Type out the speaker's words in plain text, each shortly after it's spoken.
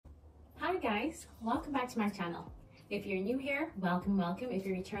guys, welcome back to my channel. If you're new here, welcome. If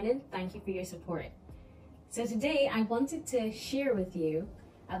you're returning, thank you for your support. So today I wanted to share with you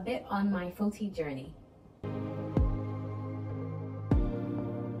a bit on my faux tea journey.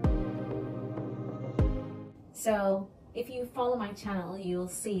 So if you follow my channel, you'll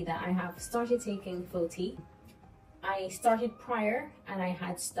see that I have started taking faux tea. I started prior and I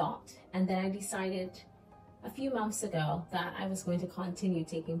had stopped, and then I decided a few months ago that I was going to continue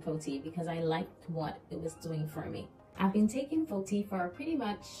taking faux tea because I liked what it was doing for me. I've been taking faux tea for pretty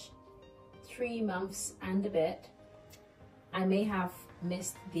much 3 months and a bit. I may have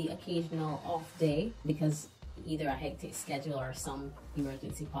missed the occasional off day because either a hectic schedule or some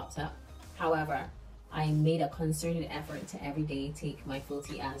emergency pops up. However, I made a concerted effort to every day take my faux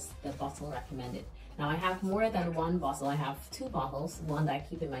tea as the bottle recommended. Now I have more than one bottle. I have 2 bottles, one that I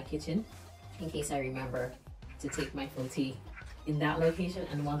keep in my kitchen in case I remember to take my faux tea in that location,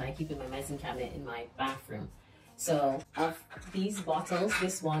 and one that I keep in my medicine cabinet in my bathroom. So of these bottles,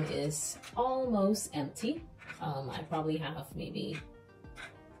 this one is almost empty. I probably have maybe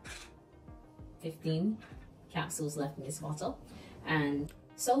 15 capsules left in this bottle, and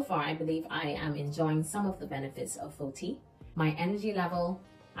so far I believe I am enjoying some of the benefits of faux tea. My energy level,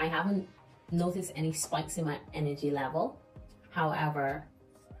 I haven't noticed any spikes in my energy level. However,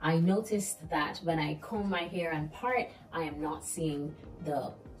 I noticed that when I comb my hair and part, I am not seeing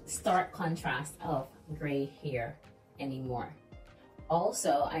the stark contrast of gray hair anymore.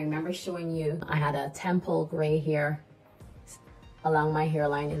 Also, I remember showing you I had a temple gray hair along my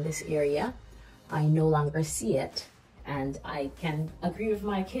hairline in this area. I no longer see it, and I can agree with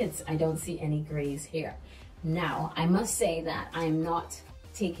my kids. I don't see any grays here. Now, I must say that I'm not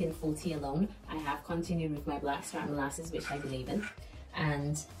taking faux tea alone. I have continued with my blackstrap molasses, which I believe in.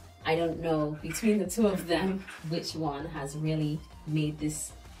 And I don't know between the 2 of them which one has really made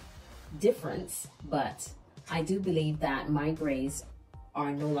this difference, but I do believe that my grays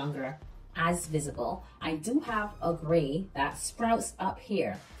are no longer as visible. I do have a gray that sprouts up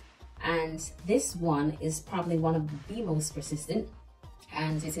here, and this one is probably one of the most persistent,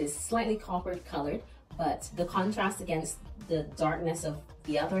 and it is slightly copper colored, but the contrast against the darkness of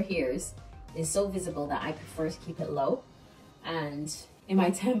the other hairs is so visible that I prefer to keep it low. And in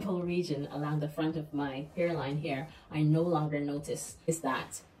my temple region along the front of my hairline here, I no longer notice is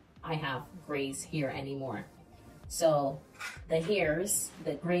that I have grays here anymore. So the hairs,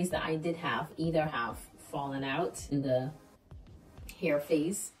 the grays that I did have, either have fallen out in the hair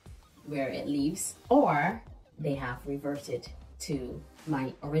phase where it leaves, or they have reverted to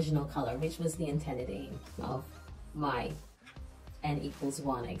my original color, which was the intended aim of my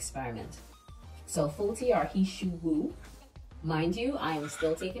N=1 experiment. So faux tea or he shu wu. Mind you, I am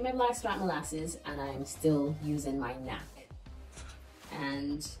still taking my blackstrap molasses and I'm still using my NAC.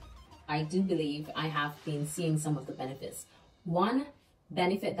 And I do believe I have been seeing some of the benefits. One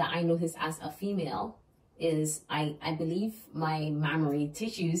benefit that I noticed as a female is I believe my mammary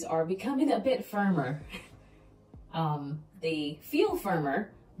tissues are becoming a bit firmer. They feel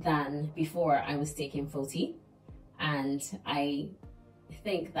firmer than before I was taking faux tea, and I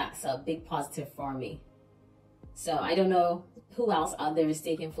think that's a big positive for me. So I don't know who else out there is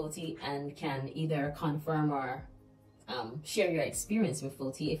taking faux tea and can either confirm or share your experience with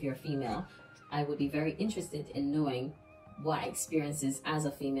faux tea if you're female. I would be very interested in knowing what experiences as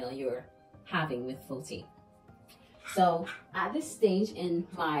a female you're having with faux tea. So at this stage in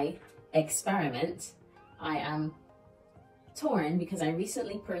my experiment, I am torn because I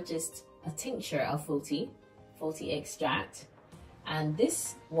recently purchased a tincture of faux tea extract. And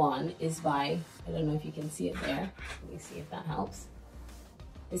this one is by, I don't know if you can see it there. Let me see if that helps.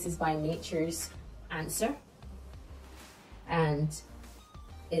 This is by Nature's Answer. And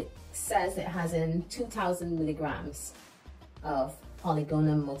it says it has in 2,000 milligrams of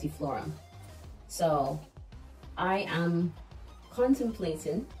Polygonum multiflorum. So I am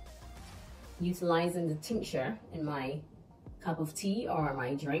contemplating utilizing the tincture in my cup of tea or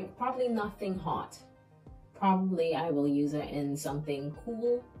my drink. Probably nothing hot. Probably I will use it in something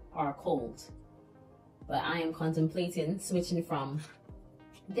cool or cold. But I am contemplating switching from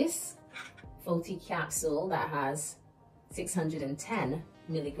this faux tea capsule that has 610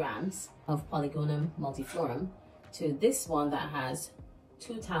 milligrams of Polygonum multiflorum to this one that has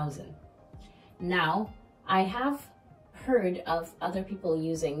 2,000. Now, I have heard of other people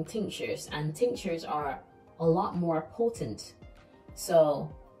using tinctures, and tinctures are a lot more potent.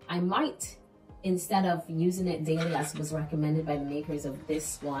 So I might, instead of using it daily as was recommended by the makers of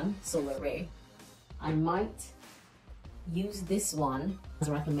this one, Solar Ray, I might use this one as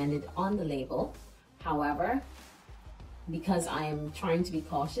recommended on the label. However, because I am trying to be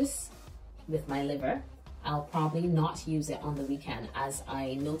cautious, with my liver, I'll probably not use it on the weekend, as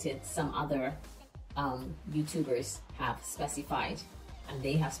I noted some other YouTubers have specified, and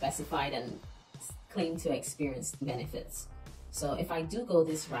they have specified and claim to experience benefits. So if I do go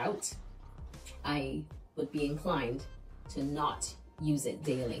this route, I would be inclined to not use it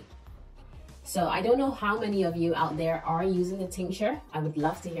daily. So I don't know how many of you out there are using the tincture. I would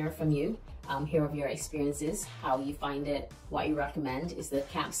love to hear from you, hear of your experiences, how you find it, what you recommend. Is the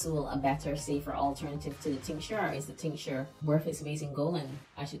capsule a better, safer alternative to the tincture, or is the tincture worth its weight in gold and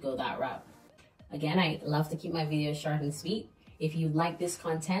I should go that route? Again, I love to keep my videos short and sweet. If you like this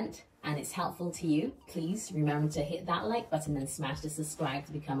content and it's helpful to you, please remember to hit that like button and smash the subscribe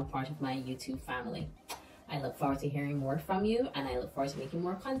to become a part of my YouTube family. I look forward to hearing more from you, and I look forward to making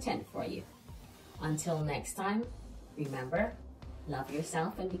more content for you. Until next time, remember, love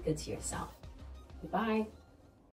yourself and be good to yourself. Goodbye.